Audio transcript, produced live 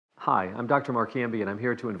Hi, I'm Dr. Mark Hamby, and I'm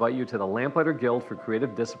here to invite you to the Lamplighter Guild for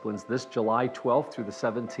Creative Disciplines this July 12th through the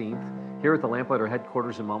 17th, here at the Lamplighter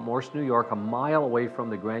headquarters in Mount Morris, New York, a mile away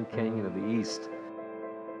from the Grand Canyon of the East.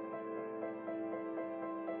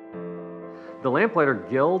 The Lamplighter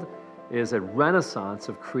Guild is a renaissance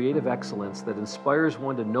of creative excellence that inspires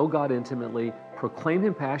one to know God intimately, proclaim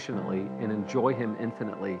Him passionately, and enjoy Him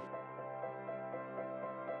infinitely.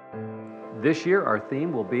 This year, our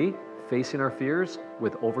theme will be Facing Our Fears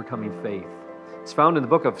with Overcoming Faith. It's found in the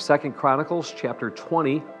book of 2 Chronicles, chapter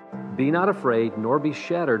 20. Be not afraid, nor be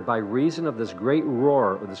shattered by reason of this great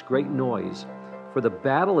roar, or this great noise, for the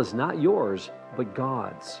battle is not yours, but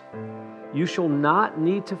God's. You shall not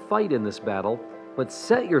need to fight in this battle, but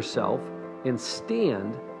set yourself and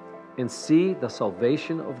stand and see the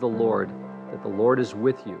salvation of the Lord, that the Lord is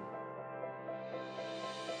with you.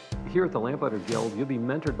 Here at the Lamplighter Guild, you'll be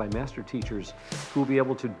mentored by master teachers who will be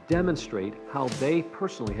able to demonstrate how they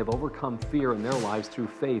personally have overcome fear in their lives through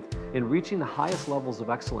faith in reaching the highest levels of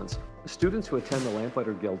excellence. Students who attend the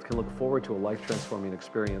Lamplighter Guild can look forward to a life-transforming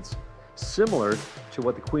experience, similar to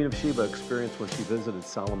what the Queen of Sheba experienced when she visited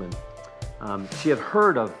Solomon. She had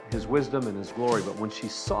heard of his wisdom and his glory, but when she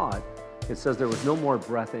saw it, it says there was no more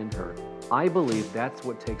breath in her. I believe that's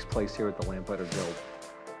what takes place here at the Lamplighter Guild.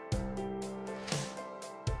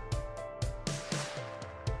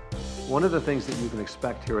 One of the things that you can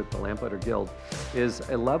expect here at the Lamplighter Guild is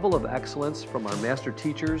a level of excellence from our master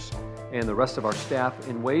teachers and the rest of our staff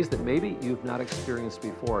in ways that maybe you've not experienced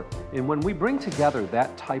before. And when we bring together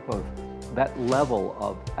that level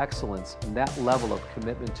of excellence and that level of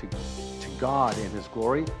commitment to God and His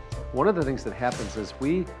glory, one of the things that happens is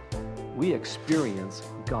we experience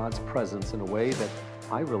God's presence in a way that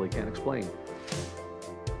I really can't explain.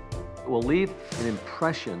 It will leave an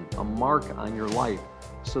impression, a mark on your life,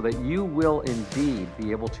 so that you will indeed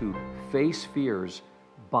be able to face fears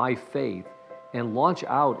by faith and launch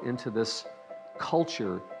out into this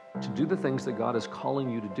culture to do the things that God is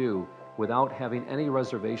calling you to do without having any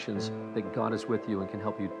reservations that God is with you and can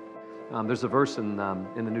help you. There's a verse in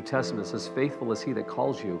the New Testament that says, "Faithful is He that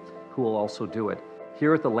calls you, who will also do it."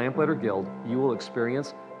 Here at the Lamplighter Guild, you will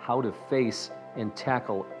experience how to face and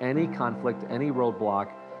tackle any conflict, any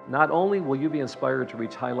roadblock. Not only will you be inspired to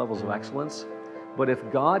reach high levels of excellence, but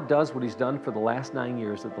if God does what He's done for the last 9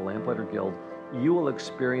 years at the Lamplighter Guild, you will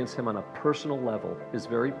experience Him on a personal level, His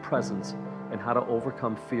very presence, and how to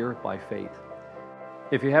overcome fear by faith.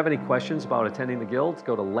 If you have any questions about attending the Guild,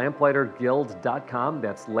 go to lamplighterguild.com.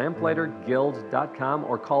 That's lamplighterguild.com,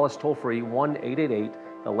 or call us toll-free 1-888,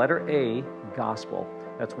 the letter A, Gospel.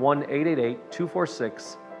 That's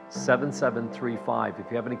 1-888-246-7735.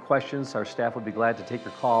 If you have any questions, our staff would be glad to take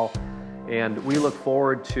your call, and we look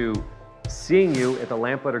forward to seeing you at the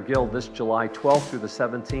Lamplighter Guild this July 12th through the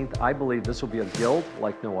 17th. I believe this will be a guild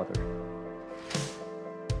like no other.